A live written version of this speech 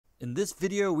In this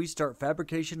video, we start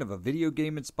fabrication of a video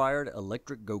game-inspired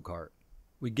electric go-kart.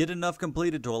 We get enough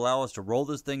completed to allow us to roll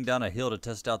this thing down a hill to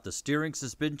test out the steering,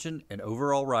 suspension, and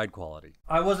overall ride quality.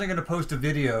 I wasn't going to post a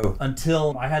video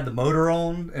until I had the motor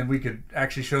on and we could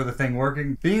actually show the thing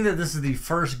working. Being that this is the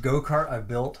first go-kart I've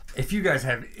built, if you guys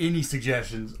have any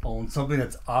suggestions on something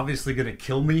that's obviously going to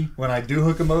kill me when I do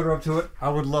hook a motor up to it, I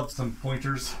would love some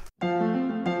pointers.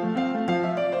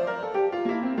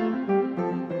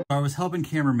 I was helping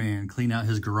cameraman clean out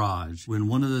his garage when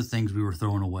one of the things we were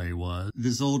throwing away was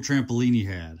this old trampoline he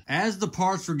had. As the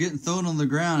parts were getting thrown on the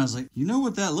ground, I was like, you know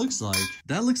what that looks like?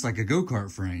 That looks like a go-kart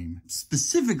frame.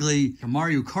 Specifically, a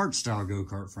Mario Kart style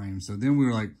go-kart frame. So then we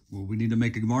were like, well, we need to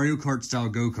make a Mario Kart style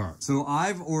go-kart. So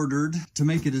I've ordered, to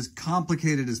make it as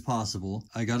complicated as possible,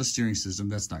 I got a steering system.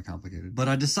 That's not complicated. But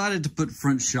I decided to put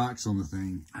front shocks on the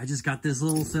thing. I just got this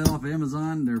little set off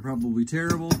Amazon. They're probably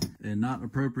terrible and not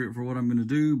appropriate for what I'm going to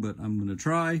do, but I'm going to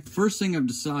try. First thing I've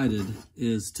decided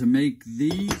is to make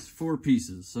these 4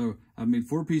 pieces. So I've made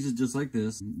 4 pieces just like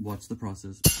this. Watch the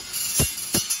process.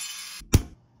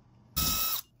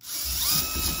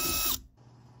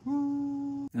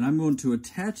 And I'm going to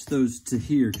attach those to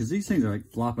here because these things are like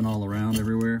flopping all around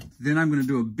everywhere. Then I'm going to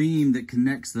do a beam that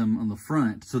connects them on the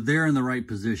front so they're in the right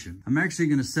position. I'm actually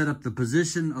going to set up the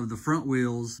position of the front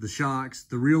wheels, the shocks,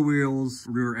 the rear wheels,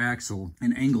 rear axle,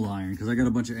 and angle iron because I got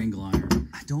a bunch of angle iron.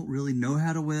 I don't really know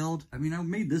how to weld. I mean, I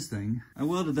made this thing. I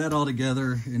welded that all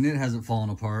together and it hasn't fallen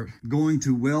apart. Going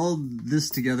to weld this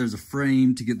together as a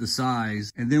frame to get the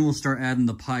size, and then we'll start adding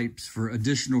the pipes for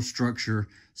additional structure,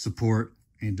 support,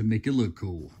 and to make it look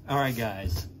cool. All right,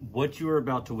 guys, what you are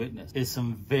about to witness is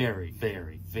some very,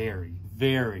 very, very,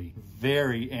 very,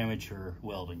 very amateur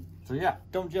welding. So yeah,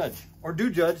 don't judge. Or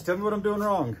do judge, tell me what I'm doing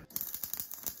wrong.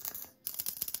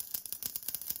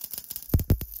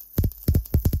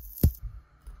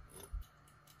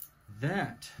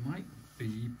 That might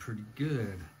be pretty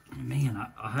good. Man,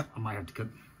 I might have to cut,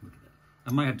 look at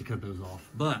that. I might have to cut those off,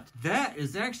 but that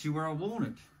is actually where I want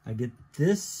it. I get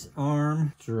this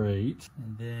arm straight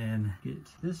and then get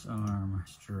this arm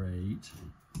straight.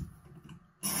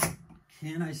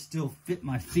 Can I still fit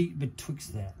my feet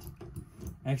betwixt that?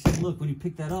 Actually, look, when you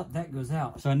pick that up, that goes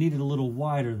out. So I need it a little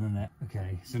wider than that.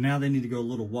 Okay, so now they need to go a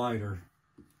little wider.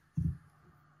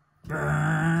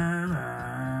 Burn,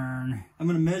 burn. I'm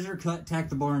gonna measure, cut, tack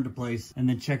the bar into place, and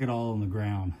then check it all on the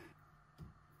ground.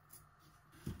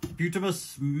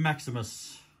 Butimus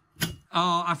Maximus.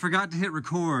 Oh, I forgot to hit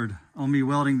record on me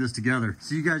welding this together.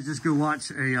 So you guys just go watch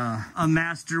a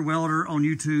master welder on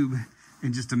YouTube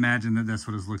and just imagine that that's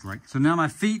what it's looked like. So now my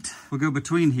feet will go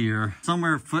between here.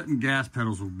 Somewhere foot and gas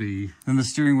pedals will be. Then the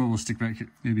steering wheel will stick back here.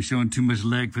 Maybe showing too much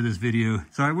leg for this video.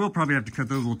 So I will probably have to cut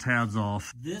those little tabs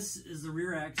off. This is the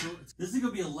rear axle. This is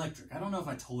gonna be electric. I don't know if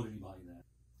I told anybody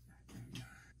that.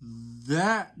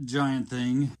 That giant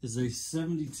thing is a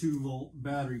 72-volt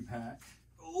battery pack.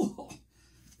 Oh.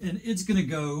 And it's gonna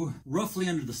go roughly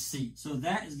under the seat. So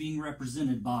that is being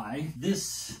represented by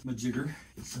this majigger.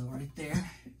 So right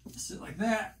there, sit like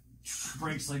that,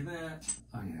 brakes like that.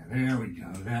 Oh yeah, there we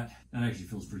go. That actually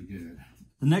feels pretty good.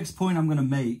 The next point I'm gonna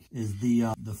make is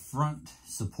the front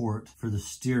support for the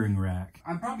steering rack.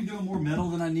 I'm probably doing more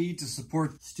metal than I need to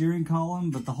support the steering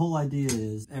column, but the whole idea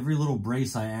is every little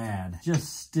brace I add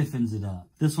just stiffens it up.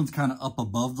 This one's kind of up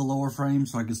above the lower frame,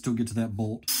 so I can still get to that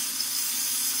bolt.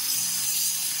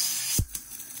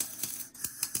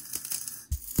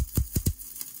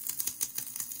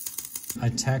 I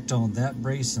tacked on that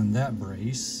brace and that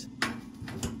brace.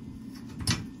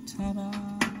 Ta-da!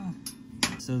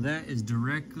 So that is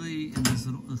directly in this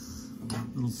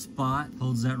little spot.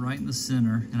 Holds that right in the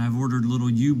center. And I've ordered little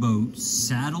U-bolts,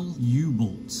 saddle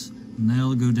U-bolts. And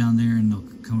they'll go down there and they'll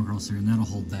come across there and that'll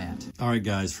hold that. All right,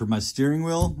 guys, for my steering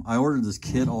wheel, I ordered this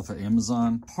kit off of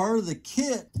Amazon. Part of the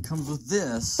kit comes with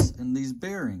this and these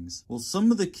bearings. Well,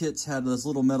 some of the kits had this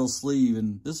little metal sleeve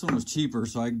and this one was cheaper,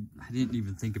 so I didn't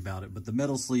even think about it, but the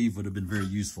metal sleeve would have been very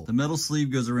useful. The metal sleeve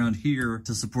goes around here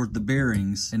to support the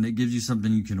bearings and it gives you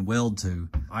something you can weld to.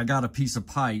 I got a piece of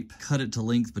pipe, cut it to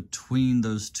length between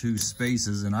those 2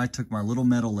 spaces, and I took my little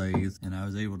metal lathe and I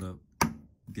was able to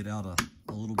get out a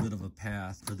little bit of a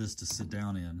path for this to sit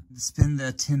down in. Spend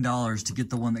the $10 to get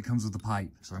the one that comes with the pipe.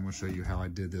 So I'm going to show you how I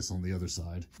did this on the other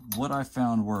side. What I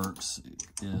found works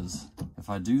is if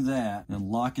I do that and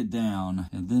lock it down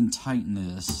and then tighten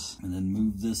this and then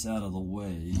move this out of the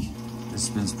way, it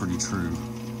spins pretty true.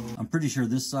 I'm pretty sure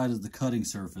this side is the cutting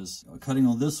surface. Cutting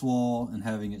on this wall and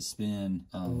having it spin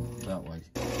that way.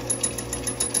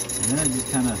 And then I just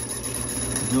kind of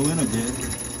go in a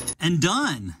bit and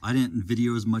done. I didn't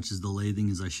video as much as the lathing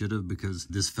as I should have because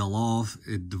this fell off.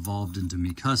 It devolved into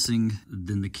me cussing.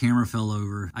 Then the camera fell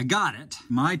over. I got it.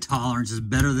 My tolerance is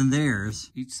better than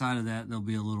theirs. Each side of that, there'll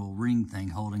be a little ring thing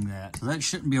holding that. So that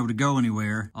shouldn't be able to go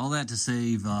anywhere. All that to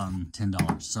save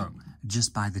 $10. So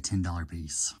just buy the $10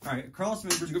 piece. All right, cross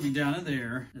member's gonna be down in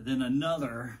there. And then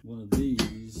another one of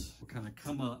these will kind of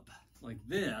come up like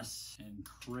this and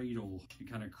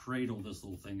kind of cradle this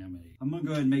little thing I made. I'm gonna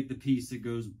go ahead and make the piece that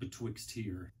goes betwixt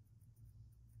here.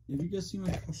 Have you guys seen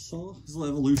my saw? This is a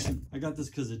little evolution. I got this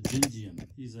because of Gingium.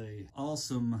 He's a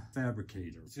awesome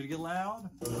fabricator. It's gonna get loud.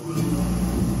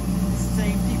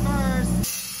 Safety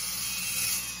first.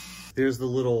 Here's the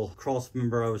little cross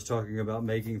member I was talking about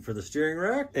making for the steering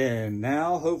rack. And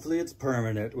now hopefully it's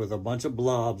permanent with a bunch of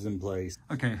blobs in place.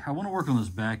 Okay, I want to work on this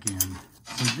back end.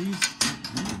 So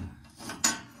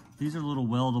these are little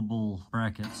weldable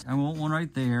brackets. I want one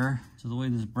right there. So the way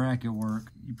this bracket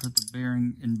works, you put the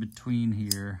bearing in between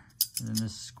here, and then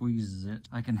this squeezes it.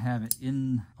 I can have it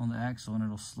in on the axle and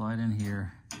it'll slide in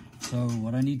here. So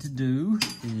what I need to do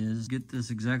is get this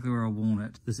exactly where I want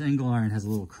it. This angle iron has a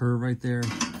little curve right there.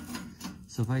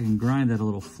 So if I can grind that a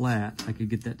little flat, I could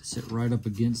get that to sit right up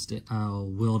against it. I'll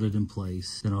weld it in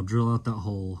place. Then I'll drill out that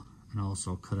hole and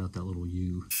also cut out that little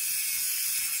U.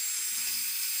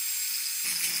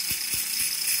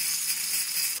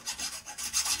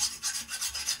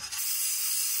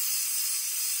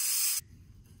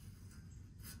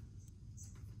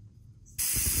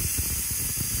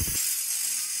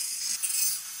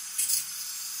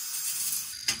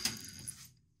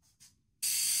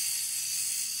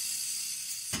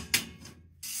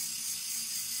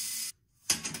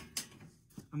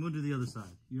 I'm gonna do the other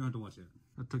side. You don't have to watch it.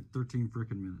 That took 13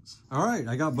 freaking minutes. All right,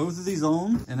 I got both of these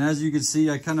on. And as you can see,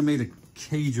 I kind of made a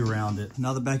cage around it.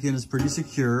 Now the back end is pretty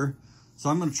secure. So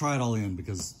I'm gonna try it all in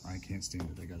because I can't stand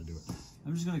it. I gotta do it.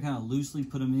 I'm just gonna kind of loosely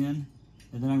put them in.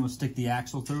 And then I'm gonna stick the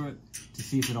axle through it to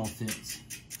see if it all fits.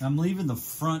 And I'm leaving the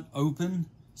front open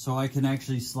so I can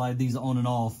actually slide these on and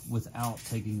off without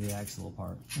taking the axle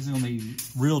apart. This is gonna be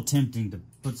real tempting to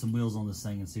put some wheels on this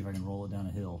thing and see if I can roll it down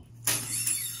a hill.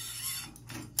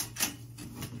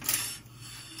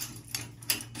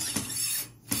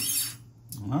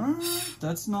 All right,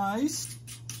 that's nice.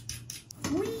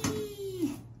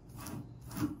 Whee!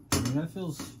 That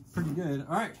feels pretty good.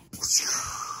 All right.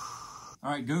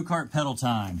 All right, go-kart pedal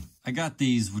time. I got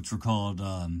these, which were called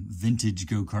vintage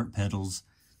go-kart pedals.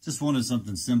 Just wanted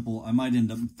something simple. I might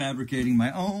end up fabricating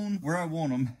my own where I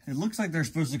want them. It looks like they're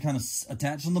supposed to kind of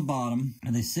attach on the bottom,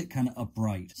 and they sit kind of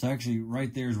upright. So actually,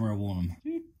 right there is where I want them.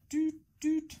 Doot, doot,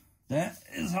 doot. That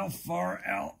is how far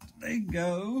out they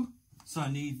go. So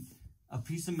I need a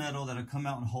piece of metal that'll come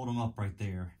out and hold them up right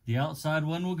there. The outside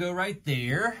one will go right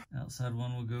there. Outside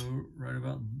one will go right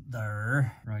about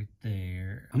there, right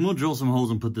there. I'm gonna drill some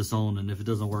holes and put this on, and if it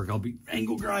doesn't work, I'll be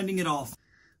angle grinding it off.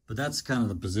 But that's kind of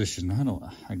the position.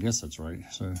 I guess that's right.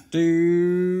 So,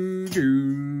 they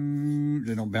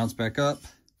don't bounce back up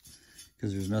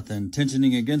because there's nothing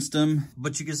tensioning against them.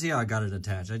 But you can see how I got it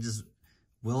attached. I just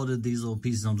welded these little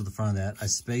pieces onto the front of that. I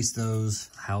spaced those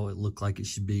how it looked like it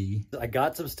should be. I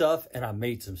got some stuff and I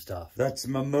made some stuff. That's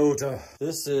my motor.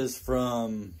 This is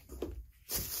from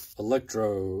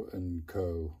Electro &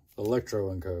 Co.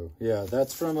 Yeah,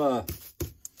 that's from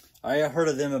I heard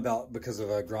of them because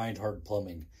of Grind Hard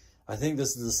Plumbing. I think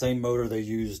this is the same motor they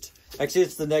used. Actually,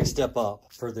 it's the next step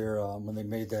up for their, when they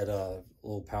made that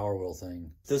little power wheel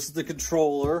thing. This is the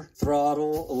controller,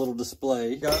 throttle, a little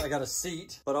display. I got a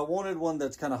seat, but I wanted one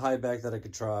that's kind of high back that I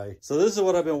could try. So this is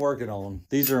what I've been working on.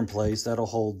 These are in place. That'll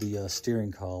hold the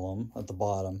steering column at the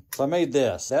bottom. So I made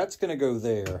this. That's gonna go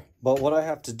there. But what I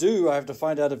have to do, I have to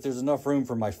find out if there's enough room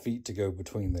for my feet to go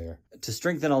between there. To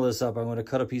strengthen all this up, I'm gonna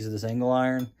cut a piece of this angle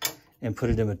iron and put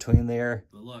it in between there.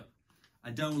 But look, I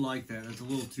don't like that. That's a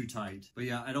little too tight. But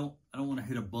yeah, I don't want to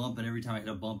hit a bump, and every time I hit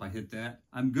a bump, I hit that.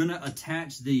 I'm gonna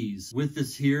attach these with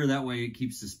this here. That way it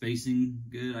keeps the spacing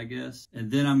good, I guess. And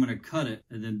then I'm gonna cut it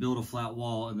and then build a flat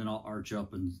wall, and then I'll arch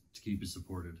up and to keep it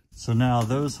supported. So now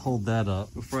those hold that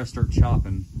up. Before I start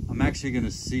chopping, I'm actually gonna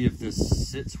see if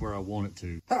this sits where I want it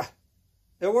to. Ha!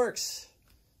 It works.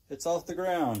 It's off the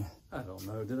ground. I don't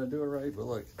know, did I do it right? But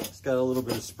look, it's got a little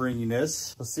bit of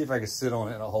springiness. Let's see if I can sit on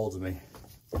it and it holds me.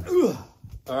 Ugh.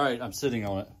 All right, I'm sitting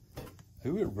on it.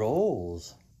 Ooh, it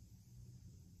rolls.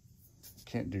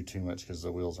 Can't do too much because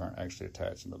the wheels aren't actually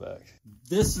attached in the back.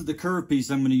 This is the curve piece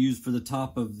I'm gonna use for the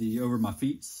top of the, over my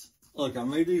feet. Look, I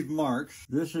made these marks.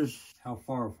 This is how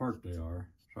far apart they are.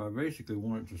 So I basically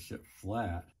want it to sit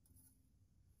flat.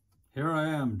 Here I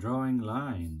am drawing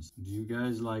lines. Do you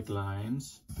guys like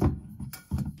lines?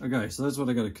 Okay, so that's what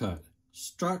I gotta cut.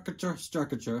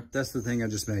 Structure. That's the thing I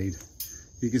just made.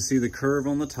 You can see the curve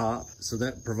on the top, so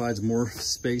that provides more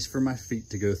space for my feet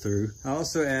to go through. I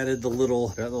also added that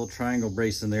little triangle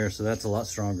brace in there, so that's a lot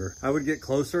stronger. I would get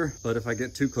closer, but if I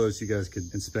get too close, you guys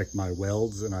could inspect my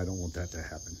welds, and I don't want that to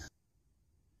happen.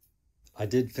 I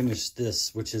did finish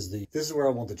this, which is this is where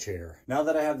I want the chair. Now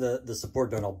that I have the support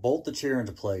done, I'll bolt the chair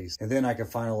into place, and then I can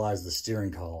finalize the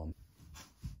steering column.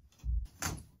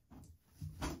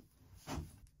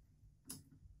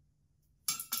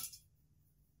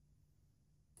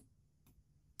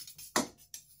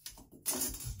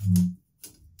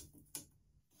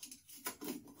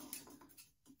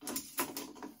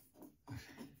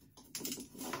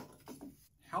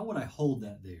 How would I hold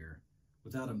that there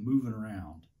without it moving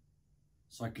around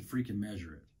so I could freaking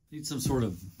measure it? Need some sort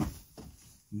of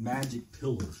magic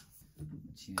pillar.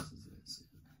 What chance is this?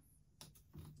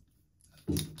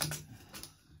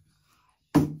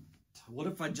 What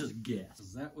if I just guess?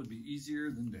 That would be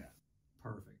easier than that.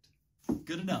 Perfect.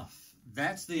 Good enough.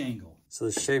 That's the angle. So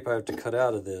the shape I have to cut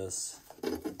out of this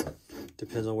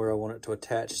depends on where I want it to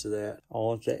attach to that. I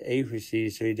want the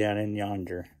apices to be down in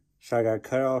yonder. So I gotta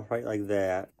cut off right like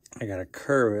that. I gotta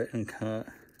curve it and cut.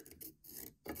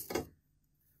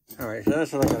 All right, so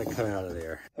that's what I gotta cut out of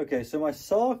there. Okay, so my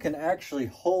saw can actually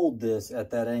hold this at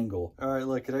that angle. All right,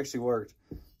 look, it actually worked.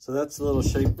 So that's the little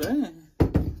shape.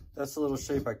 That's the little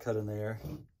shape I cut in there.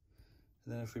 And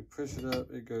then if we push it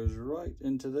up, it goes right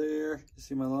into there. You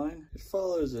see my line? It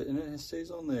follows it and it stays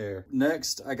on there.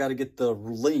 Next, I gotta get the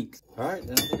length. All right,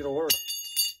 then I think it'll work.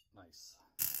 Nice.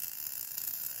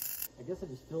 I guess I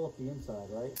just fill up the inside,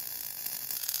 right?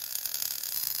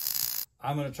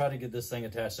 I'm gonna try to get this thing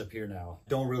attached up here now.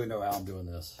 Don't really know how I'm doing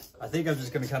this. I think I'm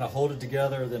just gonna kind of hold it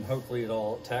together, then hopefully it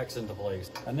all tacks into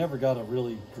place. I never got a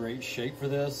really great shape for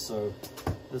this, so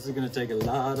this is gonna take a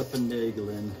lot of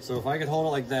finagling. So if I could hold it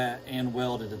like that and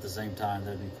weld it at the same time,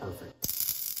 that'd be perfect.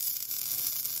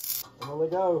 There we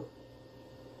go.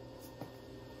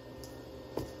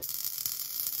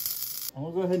 I'm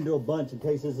gonna go ahead and do a bunch in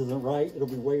case this isn't right. It'll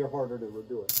be way harder to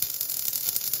redo it.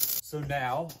 So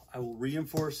now I will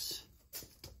reinforce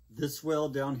this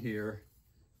weld down here,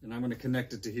 and I'm going to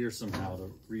connect it to here somehow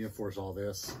to reinforce all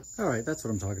this. All right, that's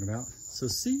what I'm talking about. So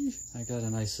see, I got a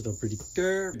nice little pretty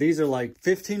curve. These are like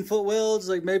 15-foot welds,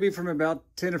 like maybe from about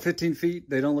 10 or 15 feet.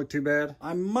 They don't look too bad.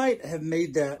 I might have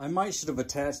made that, I should have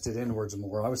attached it inwards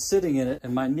more. I was sitting in it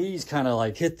and my knees kind of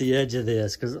like hit the edge of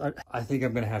this because I think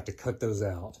I'm going to have to cut those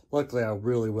out. Luckily, I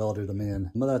really welded them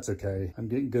in, but that's okay. I'm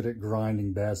getting good at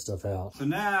grinding bad stuff out. So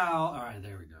now, all right,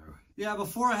 there we go. Yeah,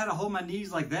 before I had to hold my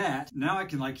knees like that. Now I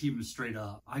can like keep them straight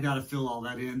up. I got to fill all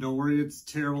that in. Don't worry, it's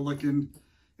terrible looking.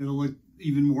 It'll look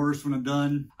even worse when I'm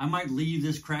done. I might leave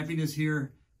this crappiness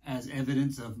here as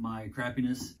evidence of my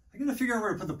crappiness. I got to figure out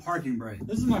where to put the parking brake.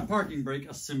 This is my parking brake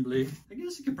assembly. I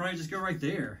guess it could probably just go right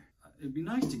there. It'd be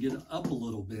nice to get it up a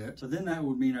little bit, but then that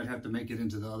would mean I'd have to make it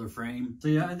into the other frame. So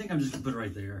yeah, I think I'm just gonna put it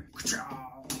right there.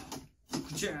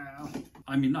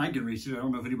 I mean, I can reach it. I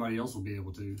don't know if anybody else will be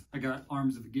able to. I got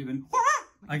arms of a given.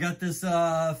 I got this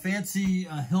fancy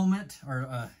helmet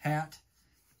or hat,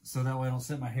 so that way I don't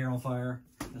set my hair on fire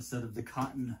instead of the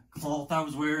cotton cloth I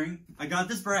was wearing. I got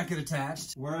this bracket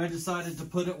attached. Where I decided to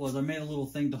put it was I made a little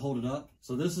thing to hold it up.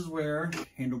 So this is where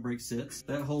handle brake sits.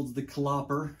 That holds the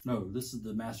caliper. No, this is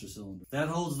the master cylinder. That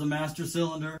holds the master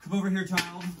cylinder. Come over here,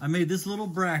 child. I made this little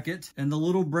bracket, and the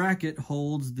little bracket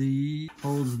holds the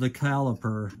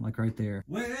caliper, like right there.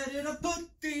 Where did I put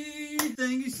the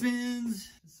thingy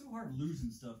spins? It's so hard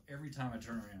losing stuff every time I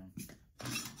turn around.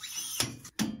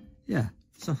 Yeah,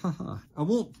 so haha. I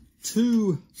want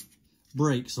 2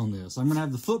 brakes on this. I'm gonna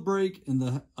have the foot brake and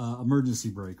the emergency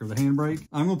brake or the hand brake.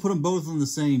 I'm gonna put them both on the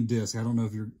same disc. I don't know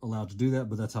if you're allowed to do that,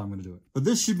 but that's how I'm gonna do it. But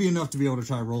this should be enough to be able to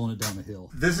try rolling it down the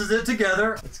hill. This is it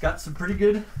together. It's got some pretty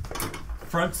good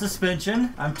front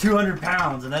suspension. I'm 200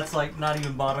 pounds and that's like not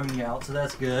even bottoming out, so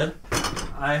that's good.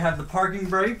 I have the parking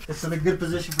brake. It's in a good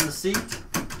position for the seat.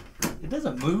 It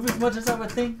doesn't move as much as I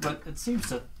would think, but it seems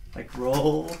to like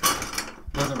roll.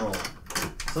 Doesn't roll.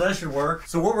 So that should work.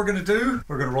 So what we're gonna do,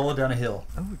 we're gonna roll it down a hill.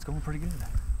 Oh, it's going pretty good.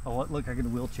 Oh, look, I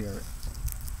can wheelchair it.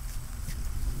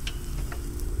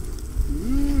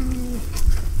 Ooh.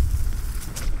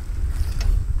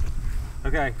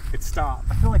 Okay, it stopped.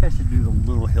 I feel like I should do the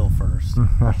little hill first.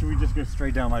 Or should we just go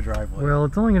straight down my driveway? Well,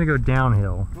 it's only gonna go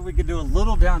downhill. But we could do a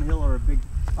little downhill or a big...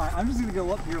 All right, I'm just gonna go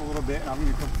up here a little bit and I'm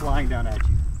gonna come flying down at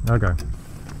you. Okay.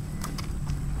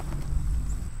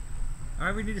 All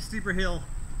right, we need a steeper hill.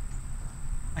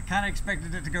 I kind of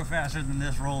expected it to go faster than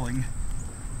this rolling.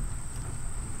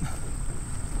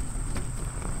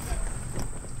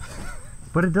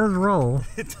 But it does roll.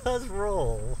 It does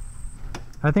roll.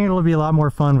 I think it'll be a lot more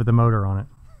fun with the motor on it.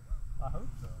 I hope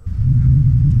so.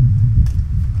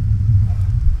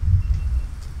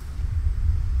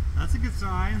 That's a good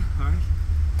sign. All right.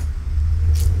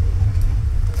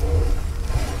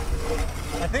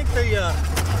 I think the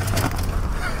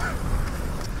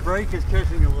brake is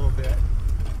catching a little bit.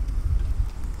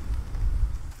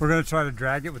 We're going to try to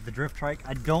drag it with the drift trike.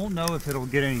 I don't know if it'll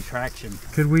get any traction.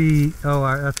 Could we, oh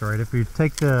that's right, if we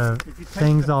take the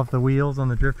things off the wheels on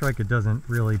the drift trike, it doesn't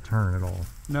really turn at all.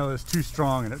 No, it's too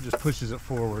strong and it just pushes it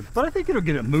forward. But I think it'll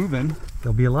get it moving.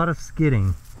 There'll be a lot of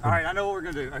skidding. All right, I know what we're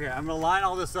going to do. Okay, I'm going to line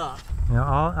all this up.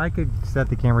 Now, I could set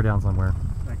the camera down somewhere.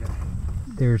 Okay.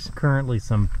 There's currently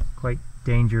some quite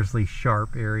dangerously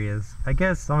sharp areas. I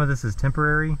guess some of this is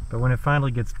temporary, but when it finally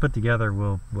gets put together,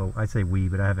 well, I say we,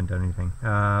 but I haven't done anything.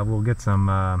 We'll get some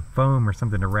foam or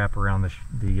something to wrap around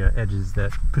the edges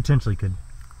that potentially could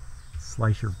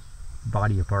slice your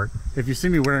body apart. If you see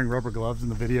me wearing rubber gloves in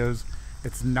the videos,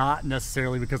 it's not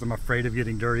necessarily because I'm afraid of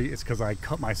getting dirty, it's because I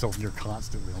cut myself near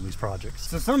constantly on these projects.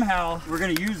 So somehow we're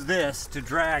going to use this to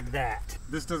drag that.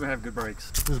 This doesn't have good brakes.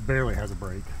 This barely has a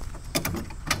brake.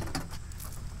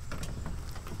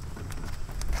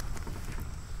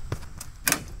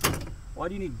 Why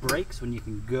do you need brakes when you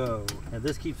can go? Now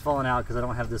this keeps falling out because I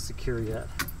don't have this secure yet.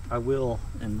 I will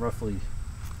in roughly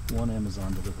one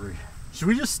Amazon delivery. Should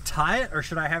we just tie it, or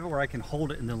should I have it where I can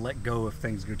hold it and then let go if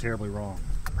things go terribly wrong?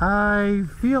 I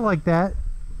feel like that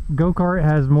go-kart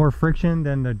has more friction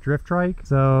than the drift trike,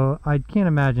 so I can't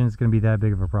imagine it's going to be that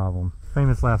big of a problem.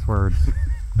 Famous last words.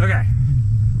 Okay,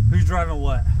 who's driving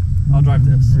what? I'll drive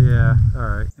this. Yeah, all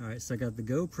right. All right, so I got the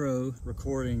GoPro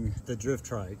recording the drift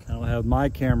trike. I'll have my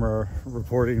camera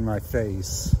reporting my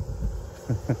face.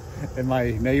 And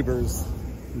my neighbors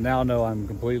now know I'm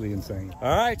completely insane.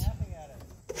 All right.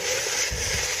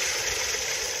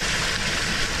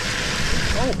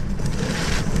 Oh.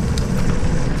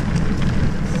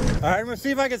 All right, I'm gonna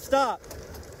see if I can stop.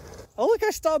 Oh, look,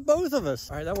 I stopped both of us.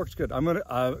 All right, that works good. I'm gonna,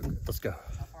 let's go.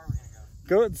 How far are we gonna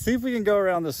go? Go, see if we can go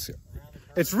around this.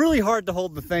 It's really hard to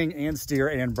hold the thing and steer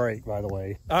and brake, by the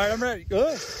way. All right, I'm ready.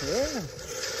 Good. Yeah.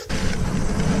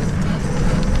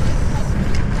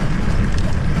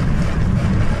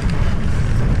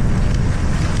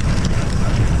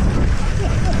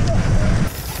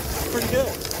 Pretty good.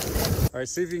 All right,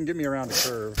 see if you can get me around the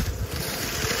curve.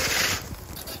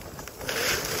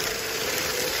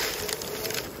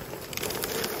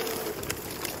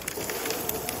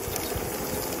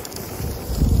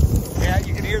 Yeah,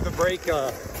 you can hear the brake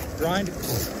grinding.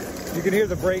 You can hear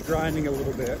the brake grinding a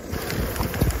little bit.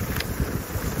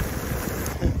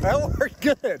 That worked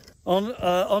good.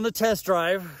 On the test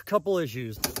drive, a couple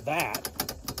issues.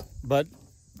 But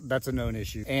that's a known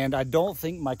issue. And I don't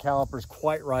think my caliper's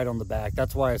quite right on the back.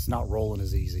 That's why it's not rolling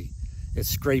as easy. It's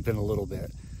scraping a little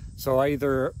bit. So I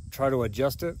either try to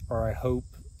adjust it, or I hope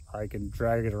I can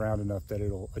drag it around enough that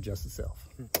it'll adjust itself.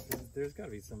 There's got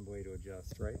to be some way to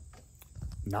adjust, right?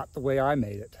 Not the way I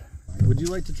made it. Would you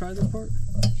like to try this part?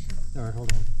 All right,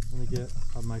 hold on. Let me get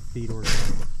my feet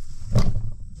organized.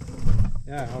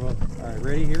 Yeah, hold on. All right,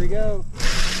 ready? Here we go.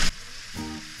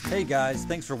 Hey guys,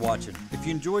 thanks for watching. If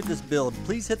you enjoyed this build,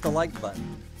 please hit the like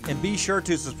button. And be sure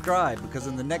to subscribe, because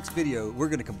in the next video, we're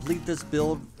going to complete this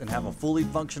build and have a fully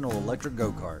functional electric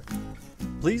go-kart.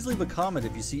 Please leave a comment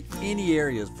if you see any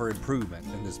areas for improvement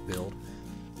in this build.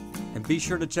 And be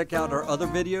sure to check out our other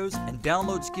videos and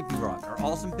download Skippy Rock, our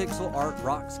awesome pixel art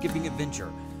rock skipping adventure,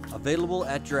 available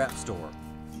at your app store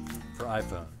for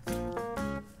iPhone.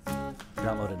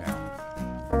 Download it now.